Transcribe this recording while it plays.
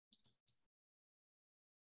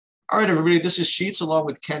All right, everybody. This is Sheets along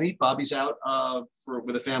with Kenny. Bobby's out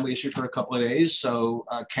with a family issue for a couple of days, so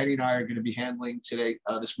Kenny and I are going to be handling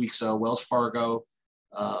this week's Wells Fargo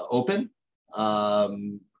Open. I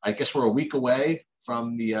guess we're a week away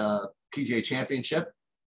from the PGA Championship,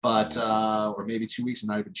 but or maybe 2 weeks. I'm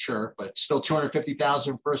not even sure, but still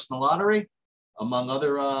 250,000 first in the lottery, among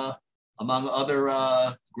other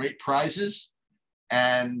great prizes.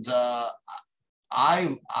 And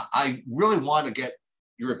I really want to get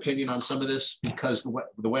your opinion on some of this, because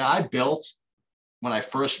the way I built when I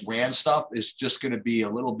first ran stuff is just going to be a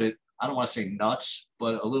little bit, I don't want to say nuts,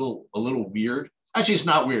 but a little weird. Actually, it's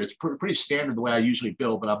not weird. It's pretty standard the way I usually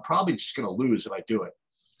build, but I'm probably just going to lose if I do it.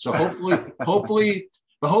 So hopefully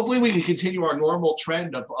we can continue our normal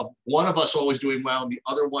trend of one of us always doing well and the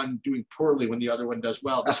other one doing poorly when the other one does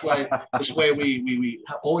well. This way we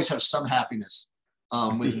always have some happiness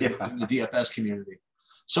in the DFS community.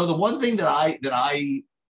 So the one thing that I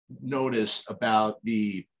noticed about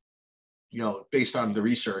based on the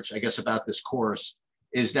research, I guess, about this course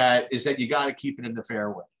is that you got to keep it in the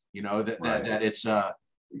fairway. That it's when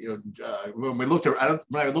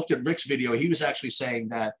I looked at Rick's video, he was actually saying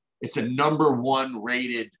that it's the #1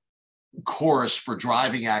 rated course for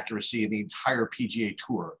driving accuracy in the entire PGA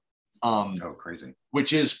Tour. Crazy!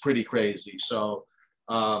 Which is pretty crazy. So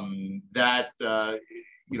that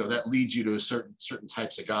leads you to certain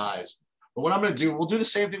types of guys. But what I'm going to do, we'll do the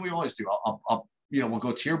same thing we always do. We'll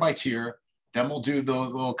go tier by tier, then we'll do the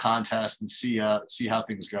little contest and see how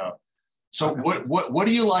things go. So what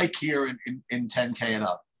do you like here in 10K and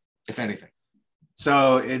up, if anything?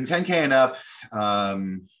 So in 10K and up,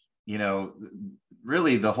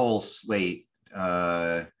 really the whole slate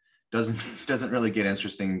doesn't really get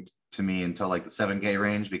interesting to me until like the 7K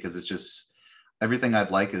range, because it's just everything I'd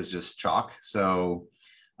like is just chalk. So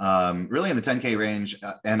really in the 10K range,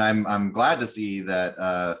 and I'm glad to see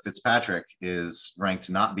that Fitzpatrick is ranked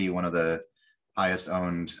to not be one of the highest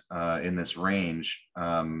owned in this range.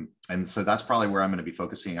 And so that's probably where I'm going to be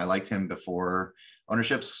focusing. I liked him before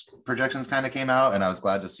ownership's projections kind of came out, and I was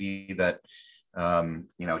glad to see that,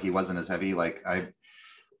 he wasn't as heavy. Like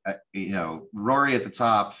Rory at the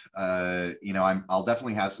top, I'll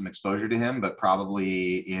definitely have some exposure to him, but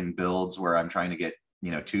probably in builds where I'm trying to get,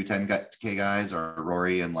 2 10K guys, or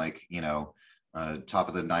Rory and top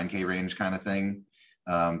of the 9K range kind of thing.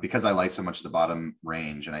 Because I like so much of the bottom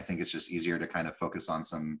range, and I think it's just easier to kind of focus on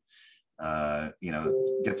some,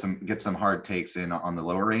 get some hard takes in on the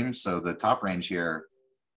lower range. So the top range here,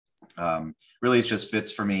 really it's just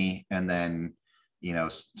Fitz for me, and then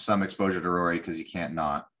some exposure to Rory because you can't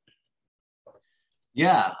not.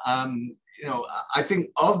 Yeah, I think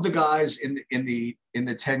of the guys in the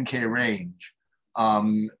 10K range,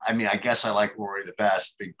 I guess I like Rory the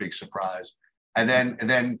best. Big surprise. And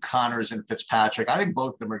then Connors and Fitzpatrick. I think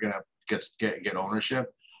both of them are going to get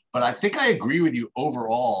ownership. But I think I agree with you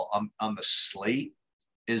overall on the slate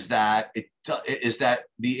is that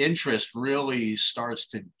the interest really starts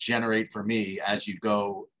to generate for me as you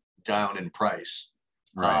go down in price.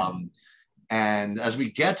 Right. And as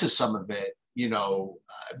we get to some of it,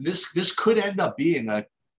 this could end up being a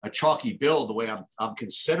chalky build the way I'm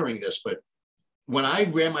considering this. But when I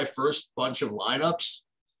ran my first bunch of lineups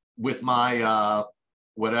with my I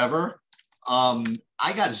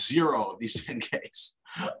got 0 of these 10Ks.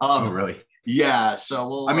 Oh, really? Yeah.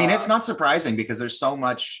 So it's not surprising because there's so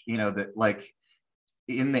much, that like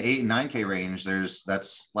in the 8 and 9K range,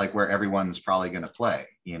 that's like where everyone's probably going to play,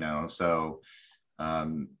 so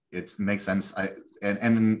it makes sense.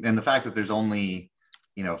 And the fact that there's only,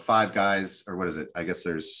 5 guys, or what is it? I guess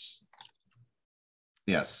there's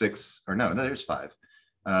 6 or no, there's 5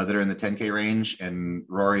 that are in the 10K range, and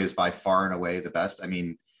Rory is by far and away the best.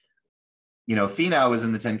 Finau was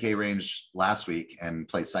in the 10K range last week and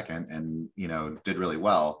placed second and, did really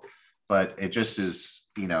well, but it just is,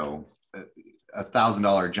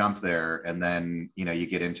 $1,000 jump there. And then, you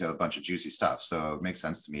get into a bunch of juicy stuff. So it makes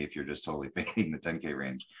sense to me if you're just totally fading the 10K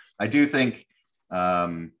range. I do think,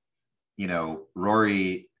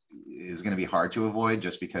 Rory is going to be hard to avoid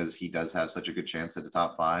just because he does have such a good chance at the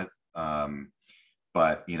top 5.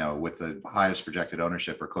 But, with the highest projected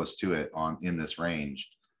ownership or close to it in this range,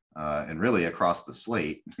 and really across the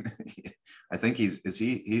slate, I think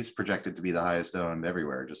he's projected to be the highest owned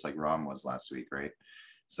everywhere, just like Rahm was last week, right?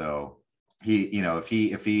 So he,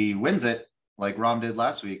 if he wins it like Rahm did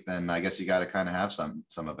last week, then I guess you got to kind of have some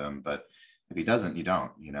of him. But if he doesn't, you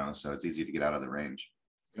don't, so it's easy to get out of the range.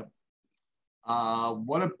 Yep.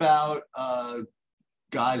 What about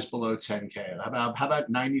guys below 10K? How about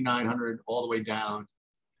 9,900 all the way down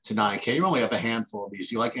to 9K? You only have a handful of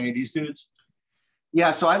these. You like any of these dudes?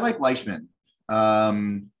 Yeah, so I like Leishman.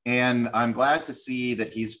 And I'm glad to see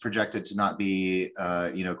that he's projected to not be,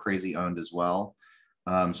 crazy owned as well.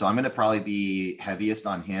 So I'm going to probably be heaviest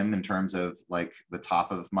on him in terms of like the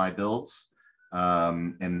top of my builds,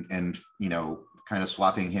 and kind of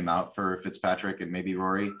swapping him out for Fitzpatrick and maybe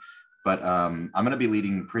Rory. But I'm going to be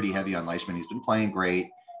leading pretty heavy on Leishman. He's been playing great.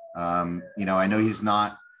 I know he's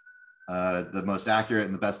not the most accurate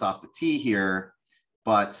and the best off the tee here,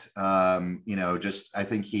 but I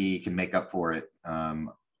think he can make up for it,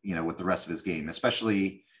 with the rest of his game.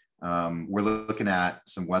 Especially, we're looking at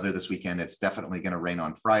some weather this weekend. It's definitely going to rain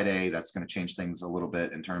on Friday. That's going to change things a little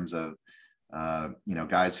bit in terms of,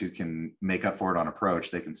 guys who can make up for it on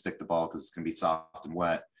approach. They can stick the ball because it's going to be soft and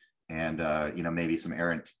wet, and maybe some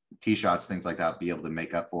errant tee shots, things like that, be able to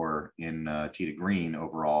make up for in tee to green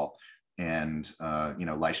overall. And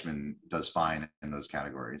Leishman does fine in those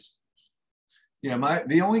categories. Yeah,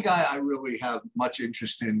 the only guy I really have much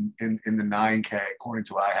interest in the 9K, according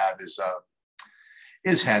to what I have,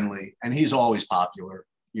 is Henley, and he's always popular.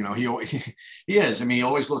 He is. I mean, he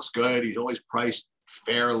always looks good. He's always priced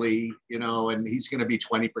fairly, and he's going to be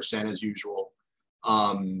 20% as usual.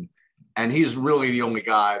 And he's really the only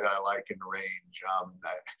guy that I like in the range.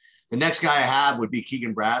 The next guy I have would be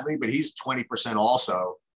Keegan Bradley, but he's 20%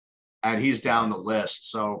 also, and he's down the list.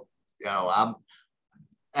 So,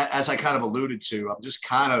 as I kind of alluded to, I'm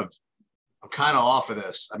kind of off of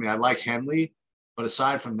this. I mean, I like Henley, but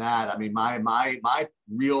aside from that, I mean, my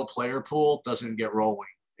real player pool doesn't get rolling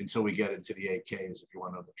until we get into the 8Ks, if you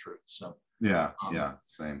want to know the truth. So yeah,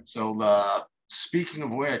 same. So speaking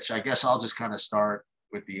of which, I guess I'll just kind of start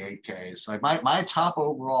with the 8Ks. Like my top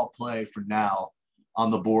overall play for now on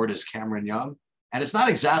the board is Cameron Young, and it's not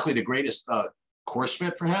exactly the greatest course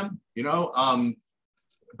fit for him,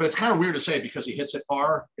 but it's kind of weird to say because he hits it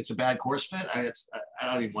far, it's a bad course fit. I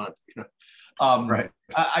don't even want to, Right.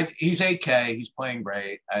 He's 8K, he's playing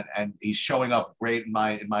great, and he's showing up great in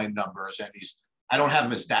my numbers, and I don't have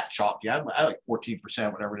him as that chalky. I like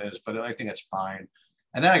 14%, whatever it is, but I think it's fine.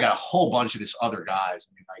 And then I got a whole bunch of these other guys.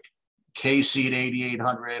 I mean, like KC at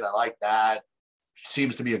 8,800, I like that.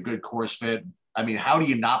 Seems to be a good course fit. I mean, how do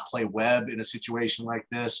you not play Webb in a situation like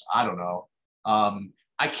this? I don't know.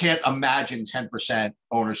 I can't imagine 10%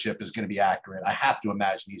 ownership is going to be accurate. I have to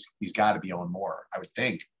imagine he's got to be owned more, I would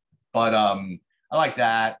think. But I like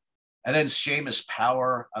that. And then Seamus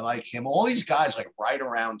Power, I like him. All these guys like right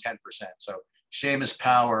around 10%. So Seamus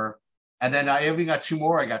Power. And then I even got two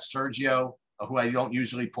more. I got Sergio, who I don't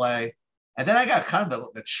usually play. And then I got kind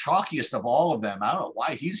of the chalkiest of all of them. I don't know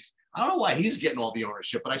why he's getting all the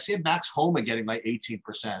ownership, but I see Max Homa getting like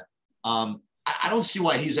 18%. I don't see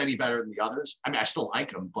why he's any better than the others. I mean, I still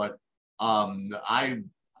like him, but I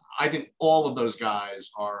think all of those guys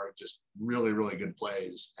are just really, really good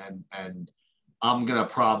plays, and I'm gonna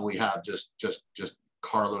probably have just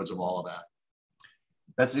carloads of all of that.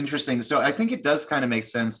 That's interesting. So I think it does kind of make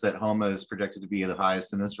sense that Homa is projected to be the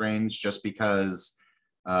highest in this range, just because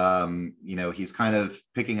he's kind of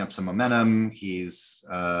picking up some momentum. He's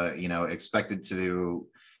expected to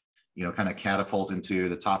kind of catapult into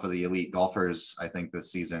the top of the elite golfers, I think,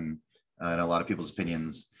 this season, in a lot of people's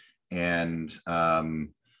opinions. And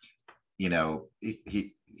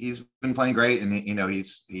he's been playing great, and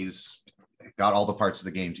he's got all the parts of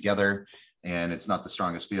the game together, and it's not the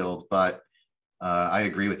strongest field, but I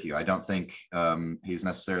agree with you. I don't think he's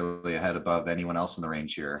necessarily ahead above anyone else in the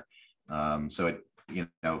range here. So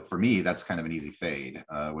for me, that's kind of an easy fade,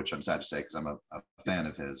 which I'm sad to say because I'm a fan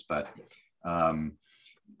of his. But I'm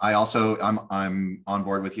on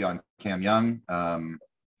board with you on Cam Young.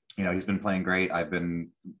 He's been playing great. I've been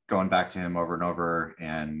going back to him over and over,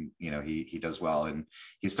 and he does well, and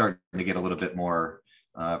he's starting to get a little bit more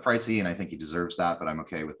pricey, and I think he deserves that, but I'm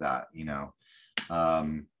okay with that.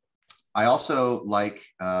 I also like,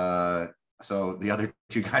 so the other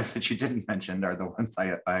two guys that you didn't mention are the ones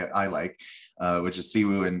I like, which is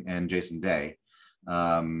Siwoo and Jason Day.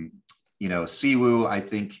 Siwoo, I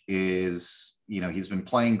think is, he's been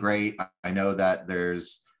playing great. I know that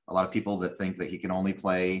there's a lot of people that think that he can only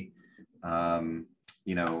play, on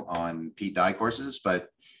Pete Dye courses, but,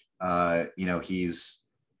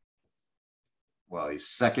 he's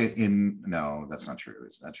second in, no, that's not true.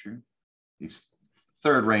 Is that true? He's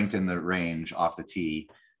third ranked in the range off the tee.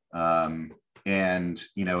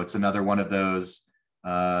 It's another one of those,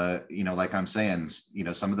 like I'm saying,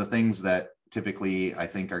 some of the things that typically I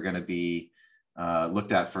think are going to be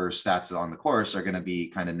looked at for stats on the course are going to be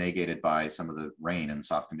kind of negated by some of the rain and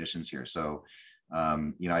soft conditions here. So,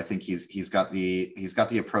 I think he's got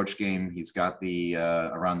the approach game. He's got the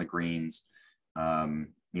around the greens.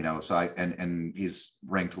 so and he's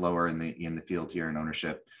ranked lower in the field here in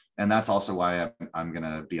ownership. And that's also why I'm going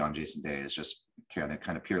to be on Jason Day. It's just kind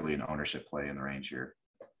of purely an ownership play in the range here.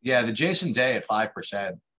 Yeah, the Jason Day at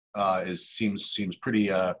 5% seems pretty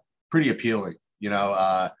appealing.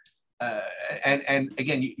 And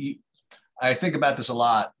again, I think about this a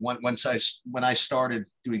lot. When I started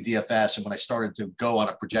doing DFS and when I started to go on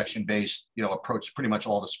a projection based approach, pretty much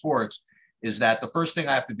all the sports, is that the first thing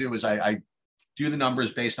I have to do is I do the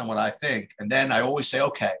numbers based on what I think, and then I always say,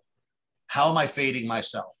 okay, how am I fading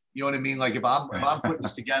myself? You know what I mean? Like if I'm putting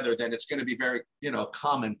this together, then it's going to be very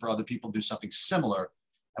common for other people to do something similar.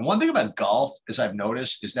 And one thing about golf, as I've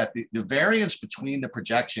noticed, is that the variance between the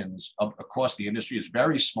projections across the industry is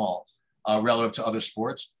very small relative to other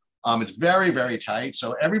sports. It's very, very tight.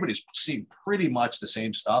 So everybody's seeing pretty much the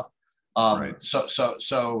same stuff. Right.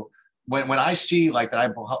 So when I see like that, I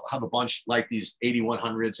have a bunch like these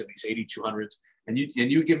 8100s and these 8200s, and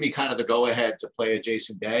you give me kind of the go ahead to play a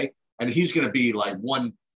Jason Day, and he's going to be like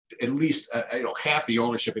at least half the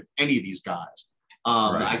ownership of any of these guys.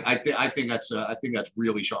 Right. I think that's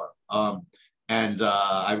really sharp. And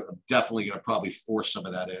I'm definitely going to probably force some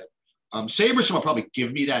of that in. Saberson will probably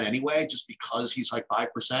give me that anyway, just because he's like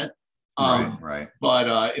 5%. Right.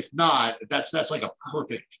 But if not, that's like a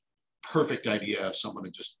perfect idea of someone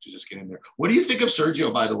to just get in there. What do you think of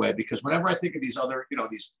Sergio, by the way? Because whenever I think of these other,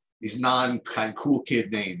 these non-kind cool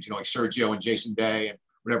kid names, like Sergio and Jason Day and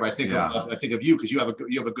whatever, I think of you because you have a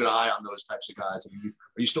good eye on those types of guys. Are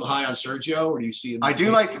you still high on Sergio, or do you see him? I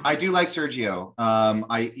do like Sergio.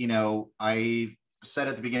 I said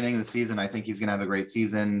at the beginning of the season, I think he's going to have a great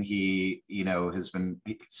season. He, has been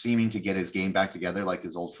seeming to get his game back together, like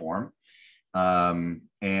his old form. And,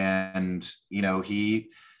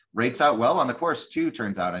 he rates out well on the course too,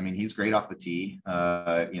 turns out. I mean, he's great off the tee.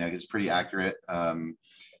 He's pretty accurate.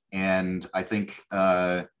 And I think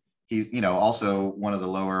he's, also one of the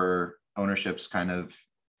lower ownerships kind of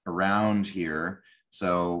around here.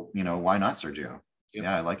 So, why not Sergio? Yep.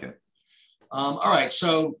 Yeah, I like it. All right.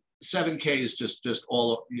 So 7K is just a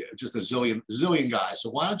zillion guys.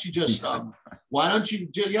 So why don't you just tell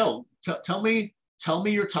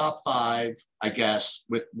me your top 5, I guess,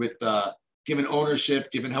 with given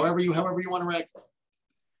ownership, given however you want to rank them.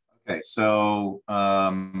 Okay, so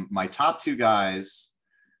my top 2 guys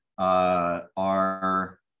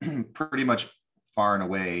are pretty much far and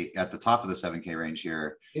away at the top of the 7K range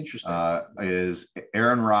here. Interesting. Is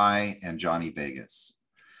Aaron Rai and Johnny Vegas.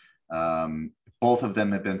 Both of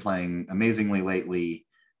them have been playing amazingly lately.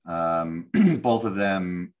 Both of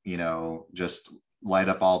them, just light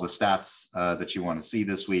up all the stats that you want to see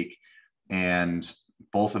this week. And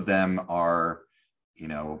both of them are,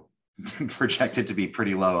 projected to be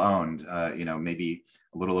pretty low owned, maybe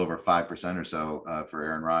a little over 5% or so for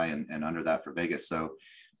Aaron Rai and under that for Vegas. So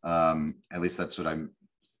at least that's what I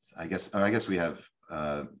guess we have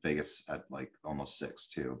Vegas at like almost 6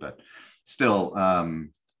 too, but still,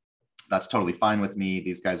 that's totally fine with me.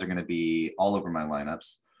 These guys are going to be all over my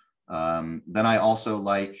lineups. Then I also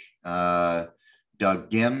like Doug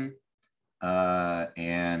Gim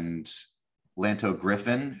and Lanto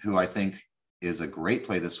Griffin, who I think is a great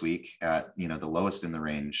play this week at, the lowest in the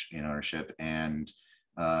range in ownership, and,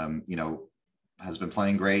 has been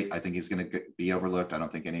playing great. I think he's going to be overlooked. I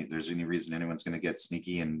don't think there's any reason anyone's going to get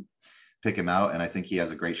sneaky and pick him out. And I think he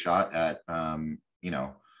has a great shot at,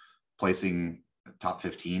 placing top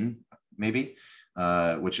 15, maybe,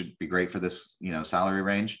 which would be great for this, salary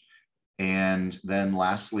range. And then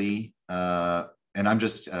lastly, and I'm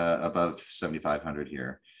just above 7,500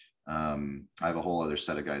 here. I have a whole other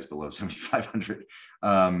set of guys below 7,500.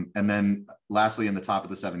 And then lastly, in the top of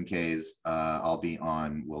the 7Ks,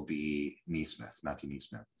 will be Matthew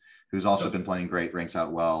Neesmith, who's also been playing great, ranks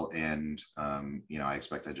out well. And, I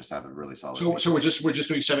expect I just have a really solid. So we're just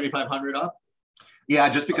doing 7,500 up. Yeah,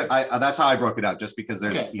 just because that's how I broke it up. Just because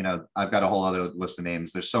there's, I've got a whole other list of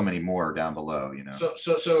names. There's so many more down below,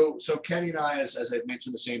 So Kenny and I, as I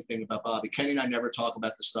mentioned the same thing about Bobby, Kenny and I never talk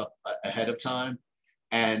about the stuff ahead of time.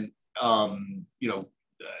 And,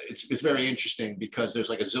 it's very interesting because there's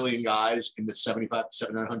like a zillion guys in the 7,500 to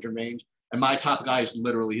 7,900 range. And my top guy is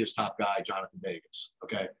literally his top guy, Jonathan Vegas.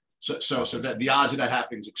 Okay. So that the odds of that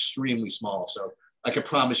happening is extremely small. So I can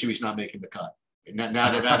promise you he's not making the cut. Now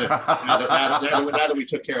that we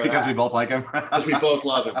took care of because we both like him. Because we both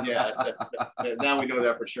love him. Yeah. Now we know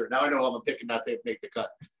that for sure. Now I know I'm picking not to make the cut.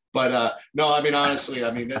 But no, I mean, honestly,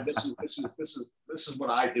 this is what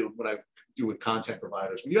I do with content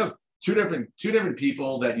providers. When you have two different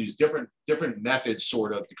people that use different methods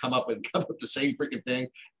sort of to come up with the same freaking thing,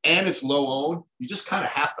 and it's low owned, you just kind of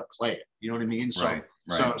have to play it. You know what I mean? So right.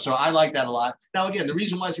 So I like that a lot. Now, again, the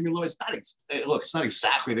reason why it's going to be low, it's not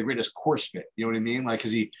exactly the greatest course fit. You know what I mean? Like,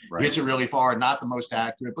 because he hits it really far, not the most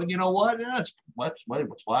accurate. But you know what? Yeah, it's what's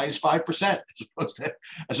why he's 5%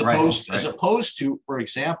 as opposed to, for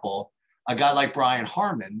example, a guy like Brian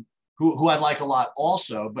Harmon, who I like a lot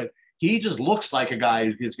also, but he just looks like a guy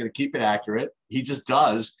who's going to keep it accurate. He just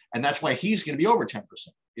does, and that's why he's going to be over 10%.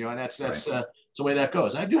 You know, and that's the way that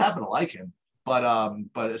goes. And I do happen to like him. But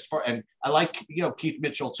as far, and I like, Keith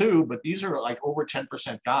Mitchell too, but these are like over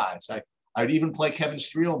 10% guys. I'd even play Kevin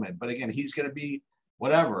Streelman, but again, he's going to be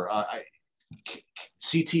whatever.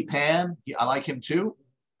 CT Pan, I like him too,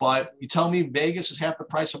 but you tell me Vegas is half the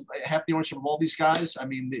ownership of all these guys. I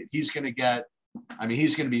mean, he's going to be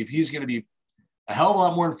a hell of a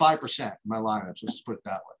lot more than 5% in my lineups. Let's just put it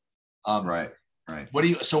that way. Right. What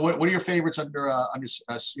are your favorites under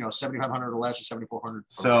 7,500 or less, or 7,400?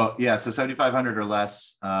 So 7,500 or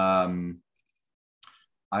less. I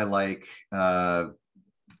like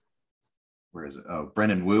where is it? Oh,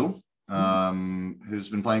 Brendan Wu, who's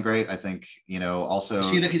been playing great. I think, also. Is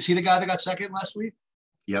he the guy that got second last week?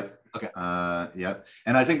 Yep. Okay. Yep.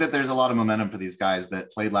 And I think that there's a lot of momentum for these guys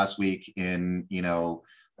that played last week in,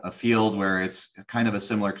 a field where it's kind of a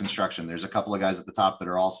similar construction. There's a couple of guys at the top that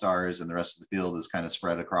are all-stars, and the rest of the field is kind of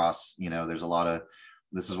spread across. There's a lot of,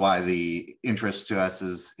 this is why the interest to us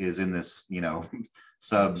is in this,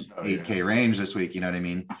 sub 8K range this week. You know what I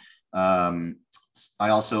mean? I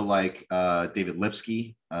also like David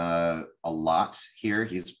Lipsky a lot here.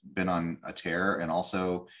 He's been on a tear, and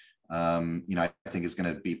also, I think is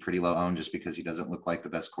going to be pretty low owned just because he doesn't look like the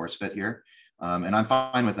best course fit here. And I'm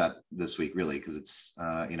fine with that this week, really, because it's,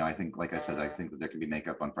 I think, like I said, I think that there can be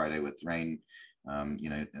makeup on Friday with rain.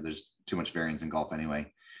 There's too much variance in golf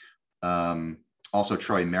anyway. Also,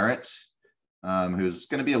 Troy Merritt, who's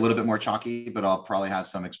going to be a little bit more chalky, but I'll probably have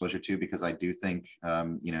some exposure to, because I do think,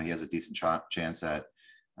 he has a decent chance at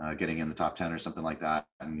getting in the top 10 or something like that.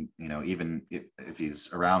 And, even if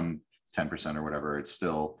he's around 10% or whatever, it's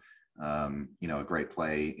still, a great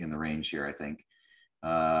play in the range here, I think.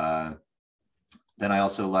 Then I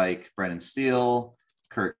also like Brennan Steele,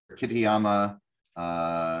 Kurt Kitayama.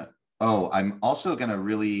 I'm also going to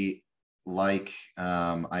really like,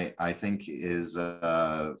 I think is,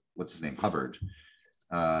 what's his name? Hubbard.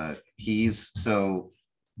 He's, so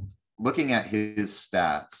looking at his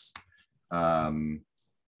stats,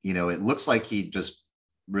 it looks like he just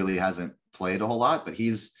really hasn't played a whole lot, but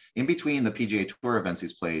he's in between the PGA Tour events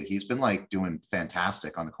he's played. He's been like doing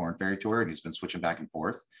fantastic on the Korn Ferry Tour, and he's been switching back and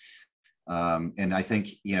forth. And I think,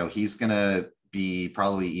 he's going to be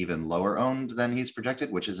probably even lower owned than he's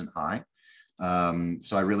projected, which isn't high.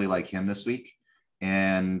 So I really like him this week.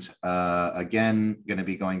 And again, going to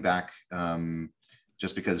be going back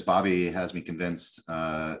just because Bobby has me convinced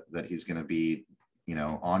that he's going to be,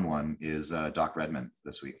 on one, is Doc Redman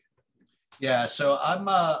this week. Yeah, so I'm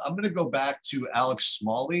going to go back to Alex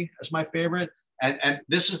Smalley as my favorite. And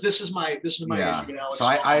this is my issue with Alex. So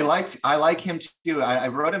I like him too. I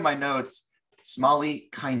wrote in my notes, Smalley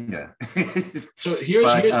kinda. So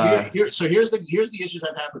here's the issues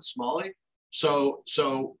I've had with Smalley. So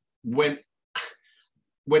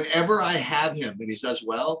whenever I have him and he does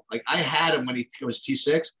well, like I had him when he was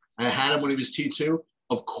T6, and I had him when he was T2.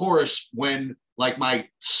 Of course, when like my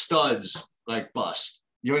studs like bust.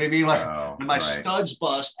 You know what I mean? Like when my studs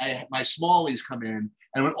bust, my Smalleys come in,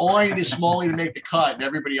 and when all I need is Smalley to make the cut, and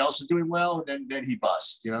everybody else is doing well, then he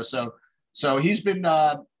busts. So he's been,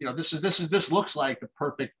 this looks like the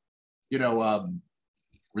perfect,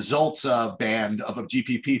 results band of a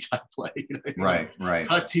GPP type play. Right.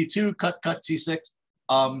 Cut T2, cut T6.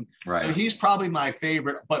 So he's probably my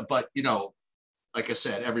favorite, but like I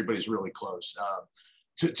said, everybody's really close.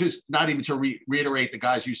 To not even to reiterate the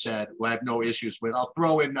guys you said, who I have no issues with. I'll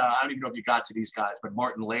throw in, I don't even know if you got to these guys, but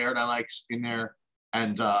Martin Laird I like in there,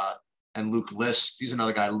 and Luke List. He's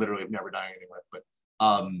another guy I literally have never done anything with. But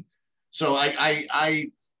so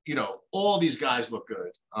I all these guys look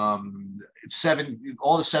good. All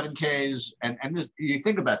the 7Ks, and you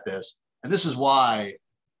think about this, and this is why,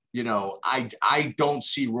 I don't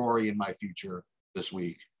see Rory in my future this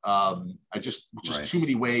week. Just too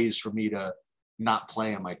many ways for me to not play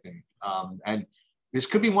him, I think. And this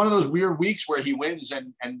could be one of those weird weeks where he wins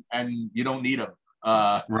and you don't need him.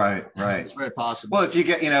 Right. It's very possible. Well, if you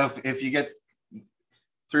get, if you get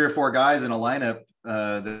 3 or 4 guys in a lineup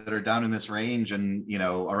that are down in this range and,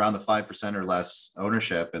 around the 5% or less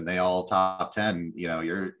ownership, and they all top 10,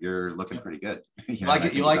 you're looking pretty good. You like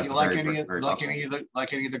any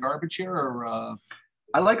of the garbage here, or?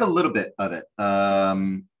 I like a little bit of it.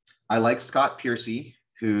 I like Scott Piercy,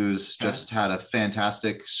 who's just had a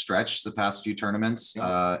fantastic stretch the past few tournaments,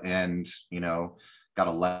 and got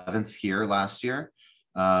 11th here last year.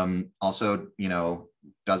 Also,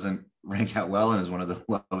 doesn't rank out well and is one of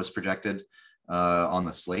the lowest projected on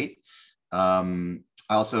the slate.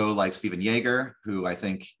 I also like Steven Yeager, who I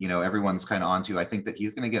think, everyone's kind of onto. I think that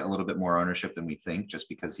he's going to get a little bit more ownership than we think, just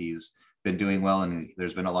because he's been doing well and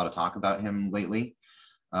there's been a lot of talk about him lately.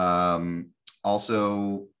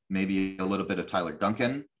 Also, maybe a little bit of Tyler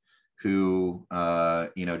Duncan, who,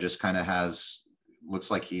 just kind of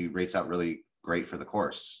looks like he rates out really great for the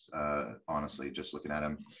course, honestly, just looking at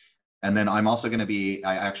him. And then I'm also going to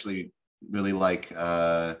I actually really like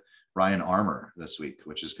Ryan Armour this week,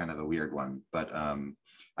 which is kind of a weird one, but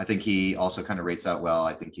I think he also kind of rates out well.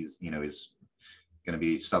 I think he's going to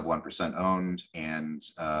be sub 1% owned. And,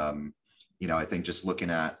 I think just looking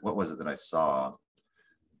at, what was it that I saw,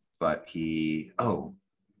 but I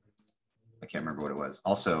can't remember what it was.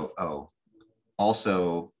 Also,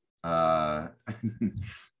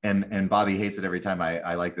 and Bobby hates it every time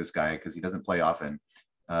I like this guy because he doesn't play often.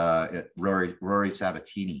 Rory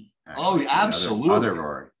Sabatini. Actually. Oh, absolutely. Other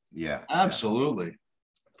Rory. Yeah. Absolutely.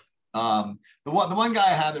 Yeah. The one guy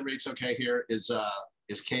I have that rates okay here is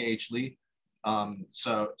KH Lee.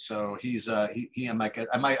 So he's I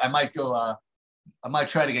might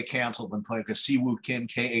try to get canceled when playing a Siwoo Kim,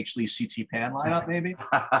 KH Lee, CT Pan lineup, maybe.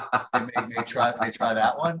 may try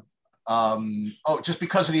that one. Just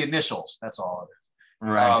because of the initials, that's all it is.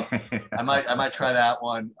 Right. I might try that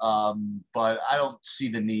one. But I don't see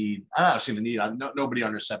the need. Nobody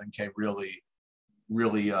under 7K really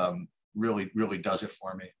does it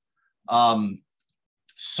for me.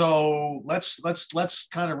 So let's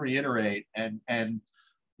kind of reiterate and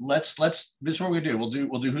let's this is what we're gonna do.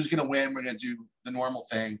 We'll do who's gonna win. We're gonna do the normal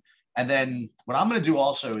thing, and then what I'm gonna do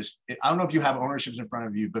also is, I don't know if you have ownerships in front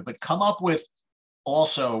of you, but come up with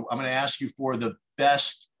also. I'm gonna ask you for the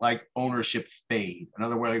best ownership fade. In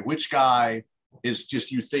other words, which guy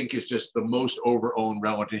you think is just the most over owned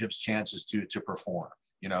relative to his chances to perform.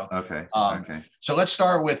 Okay. Okay. So let's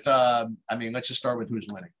start with. Let's just start with who's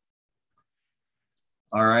winning.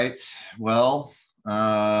 All right. Well,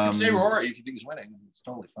 say Rory if you think he's winning. It's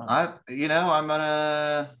totally fine.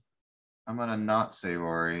 I'm gonna not say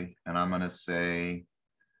Rory, and I'm gonna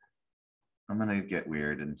get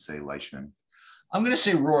weird and say Leishman. I'm gonna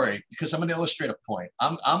say Rory because I'm gonna illustrate a point.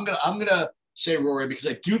 I'm gonna say Rory because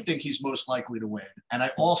I do think he's most likely to win, and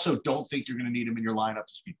I also don't think you're gonna need him in your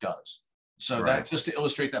lineups if he does. So right. That just to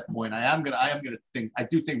illustrate that point, I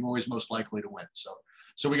do think Rory's most likely to win.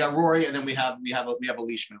 So we got Rory, and then we have a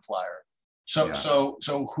Leishman flyer.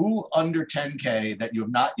 So who under 10K that you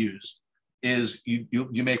have not used is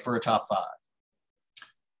you make for a top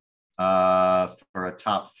 5? For a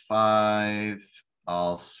top 5,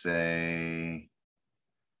 I'll say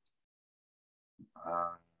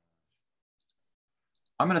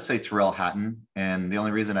I'm going to say Tyrrell Hatton, and the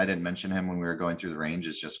only reason I didn't mention him when we were going through the range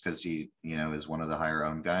is just because he, is one of the higher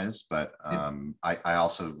owned guys. But I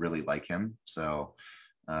also really like him, so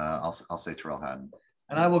I'll say Tyrrell Hatton.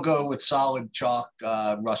 And I will go with solid chalk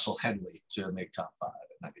Russell Henley to make top 5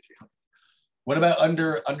 at 9,300. What about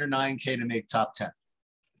under 9K to make top 10?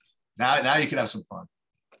 Now you can have some fun.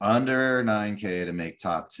 Under 9K to make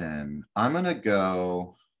top 10. I'm gonna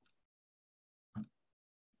go.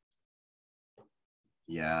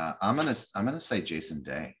 Yeah, I'm gonna say Jason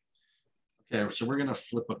Day. Okay, so we're gonna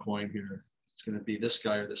flip a coin here. It's gonna be this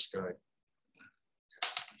guy or this guy.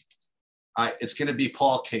 All right, it's gonna be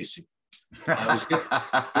Paul Casey.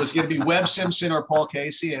 It was going to be Webb Simpson or Paul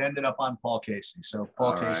Casey. It ended up on Paul Casey. So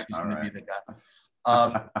Paul Casey is going to be the guy.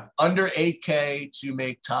 Under 8K to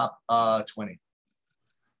make top 20.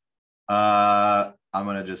 I'm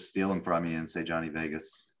going to just steal him from you and say Johnny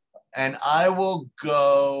Vegas. And I will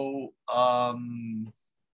go.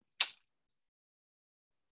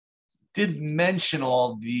 Did mention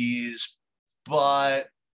all these, but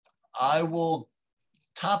I will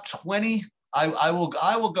top 20. I will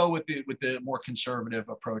go with the more conservative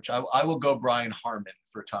approach. I will go Brian Harmon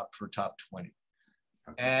for top 20,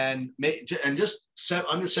 okay. and just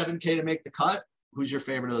under 7K to make the cut. Who's your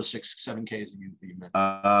favorite of those 7Ks that you mentioned?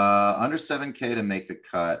 Under 7K to make the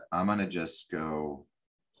cut, I'm gonna just go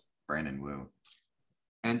Brandon Wu.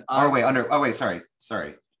 And sorry.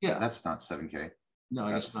 Yeah, that's not 7K. No,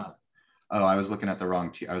 that's not. Oh, I was looking at the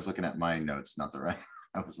wrong. I was looking at my notes, not the right.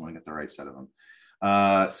 I was looking at the right set of them.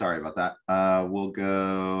 Sorry about that. We'll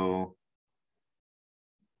go.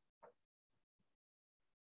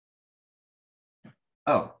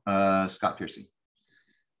 Scott Piercy.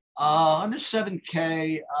 Under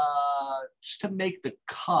 7K, just to make the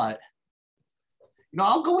cut.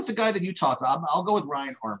 I'll go with the guy that you talked about. I'll go with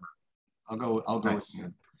Ryan Armour. I'll go Nice. with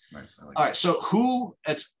him. Nice. I like All right. So who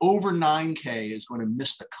that's over 9K is going to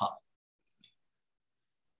miss the cut?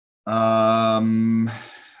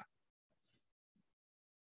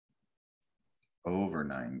 Over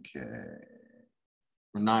 9K.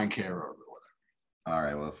 Or 9K or over, whatever. All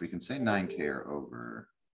right. Well, if we can say 9K or over,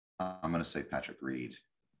 I'm going to say Patrick Reed.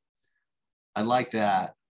 I like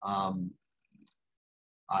that.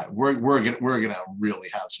 We're gonna really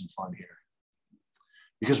have some fun here,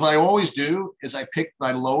 because what I always do is I pick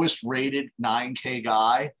my lowest rated 9K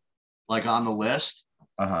guy, like on the list.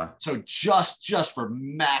 So just for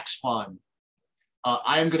max fun,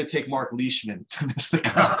 I am going to take Mark Leishman to miss the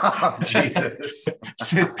cut. Jesus.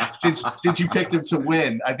 since you picked him to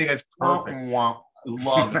win, I think that's perfect.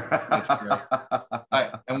 Love it. That's great. All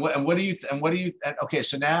right. What do you okay,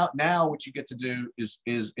 so now what you get to do is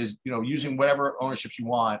using whatever ownerships you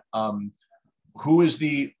want. Who is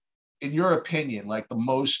in your opinion, like the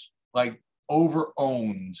most like over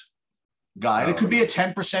owned guy? And it could be a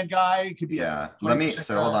 10% guy, it could be Let me guy.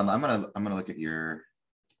 hold on. I'm gonna look at your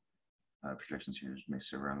projections here, just make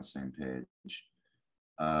sure we're on the same page.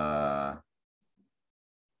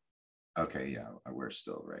 Okay, yeah, we're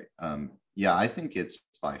still right. Yeah, I think it's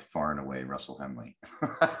by far and away Russell Henley.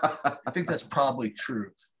 I think that's probably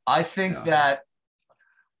true. I think that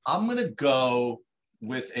I'm going to go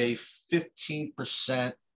with a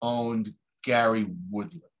 15% owned Gary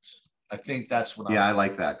Woodland. I think that's what I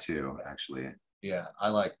like that too, actually. Yeah, I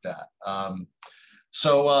like that.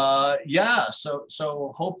 So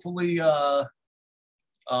hopefully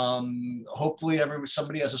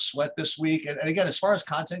somebody has a sweat this week. And again, as far as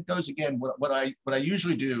content goes, again, what I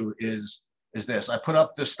usually do is this. I put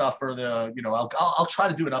up this stuff for the, I'll try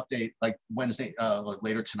to do an update like Wednesday, like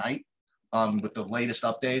later tonight, with the latest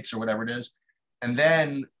updates or whatever it is. And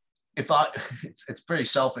then it's pretty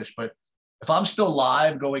selfish, but if I'm still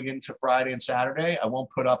live going into Friday and Saturday, I won't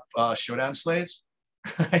put up showdown slates.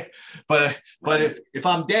 Right? But if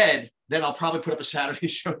I'm dead, then I'll probably put up a Saturday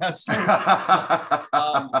showdown slate. And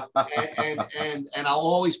I'll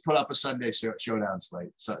always put up a Sunday showdown slate.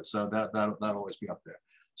 So that'll always be up there.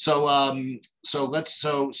 So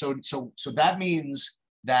that means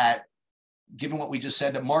that, given what we just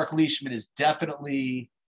said, that Mark Leishman is definitely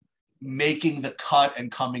making the cut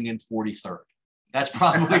and coming in 43rd. That's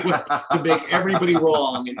probably what to make everybody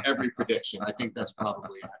wrong in every prediction. I think that's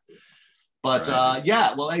probably accurate. But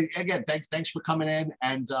well, again, thanks for coming in,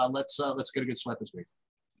 and let's get a good sweat this week.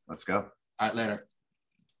 Let's go. All right, later.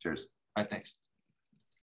 Cheers. All right, thanks.